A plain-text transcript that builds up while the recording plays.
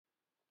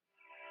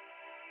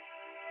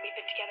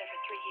We've been together for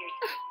 3 years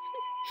now.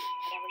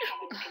 And every time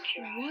I look into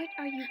your eyes, What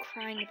are you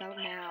crying about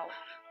now?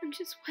 I'm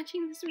just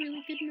watching this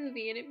really good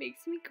movie and it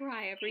makes me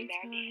cry every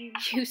time.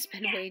 You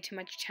spend way too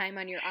much time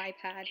on your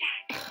iPad.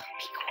 Ugh,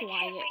 be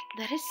quiet.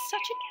 That is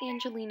such an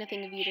Angelina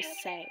thing of you to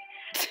say.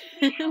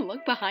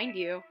 Look behind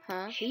you.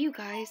 Huh? Hey, you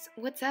guys.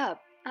 What's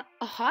up?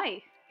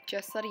 Hi.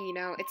 Just letting you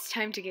know, it's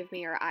time to give me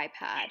your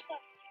iPad.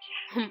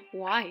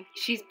 Why?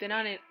 She's been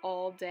on it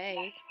all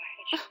day.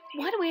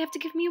 Why do I have to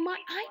give you my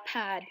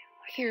iPad?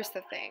 Here's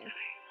the thing.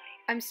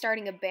 I'm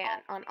starting a ban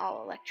on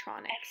all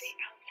electronics.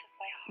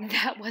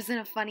 That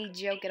wasn't a funny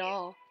joke at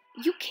all.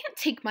 You can't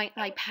take my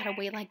iPad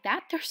away like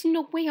that. There's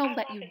no way I'll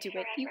let you do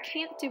it. You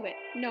can't do it.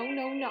 No.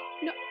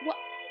 What?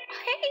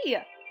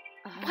 Hey!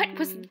 What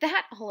was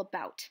that all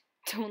about?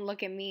 Don't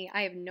look at me.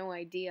 I have no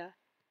idea.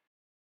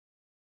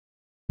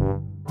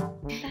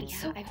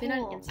 That's so cool. I've been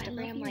on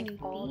Instagram like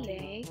all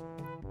day.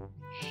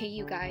 Hey,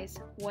 you guys.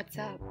 What's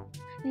up?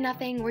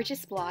 Nothing. We're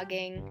just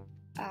vlogging.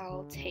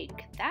 I'll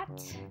take that.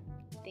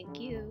 Thank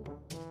you.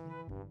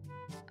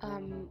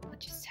 What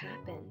just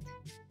happened?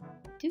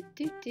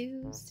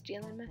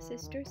 Stealing my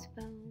sister's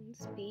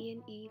phones,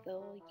 being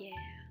evil, yeah.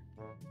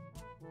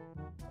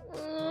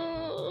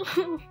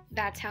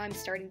 That's how I'm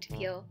starting to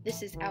feel.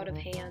 This is out of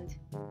hand.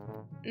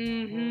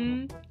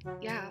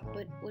 Yeah,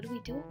 but what do we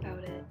do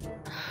about it?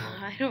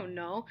 I don't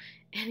know.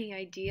 Any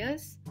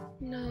ideas?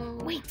 No.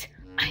 Wait,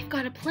 I've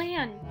got a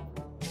plan.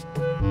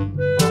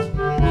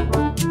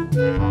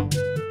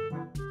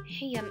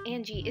 Hey,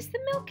 Angie, is the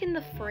milk in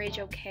the fridge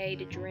okay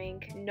to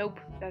drink?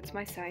 Nope, that's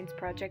my science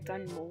project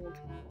on mold.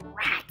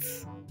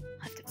 Rats!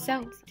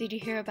 So, did you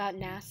hear about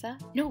NASA?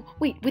 No,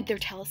 wait, with their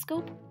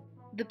telescope?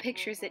 The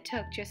pictures it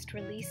took just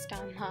released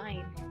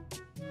online.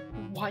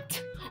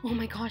 What? Oh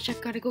my gosh,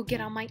 I've got to go get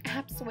on my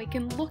app so I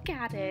can look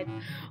at it.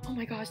 Oh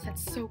my gosh,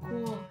 that's so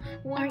cool.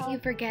 Wow. Aren't you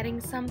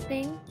forgetting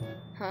something?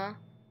 Huh?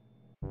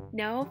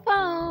 No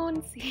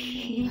phones!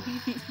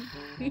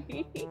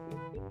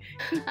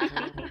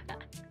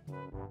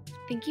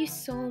 Thank you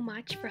so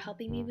much for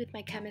helping me with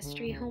my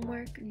chemistry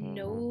homework.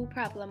 No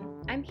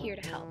problem. I'm here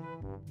to help.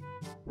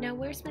 Now,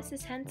 where's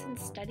Mrs.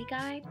 Henson's study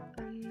guide?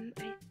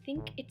 I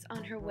think it's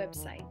on her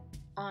website.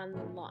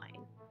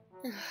 Online.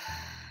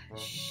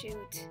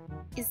 Shoot.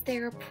 Is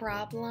there a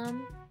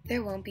problem?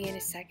 There won't be in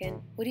a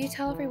second. Would you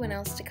tell everyone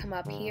else to come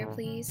up here,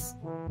 please?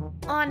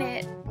 On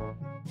it!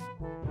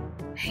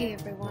 Hey,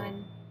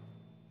 everyone.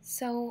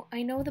 So,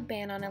 I know the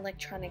ban on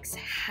electronics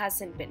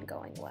hasn't been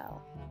going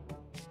well.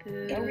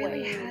 It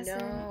really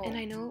hasn't, and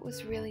I know it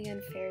was really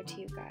unfair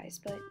to you guys,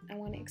 but I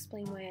want to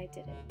explain why I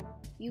did it.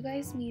 You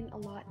guys mean a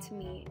lot to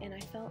me, and I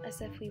felt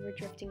as if we were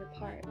drifting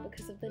apart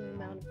because of the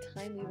amount of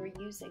time we were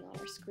using on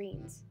our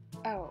screens.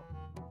 Oh,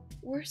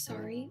 we're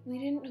sorry. We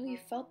didn't know you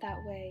felt that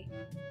way.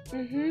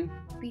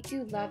 We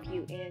do love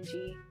you,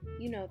 Angie.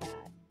 You know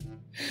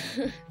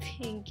that.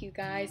 Thank you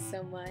guys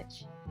so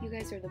much. You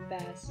guys are the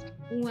best.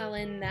 Well,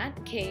 in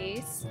that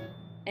case,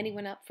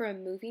 anyone up for a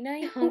movie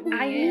night? Oh,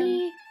 I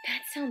am.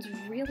 That sounds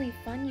really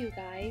fun, you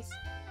guys.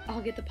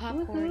 I'll get the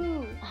popcorn.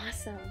 Woohoo.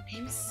 Awesome.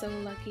 I'm so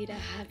lucky to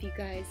have you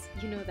guys.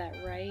 You know that,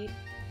 right?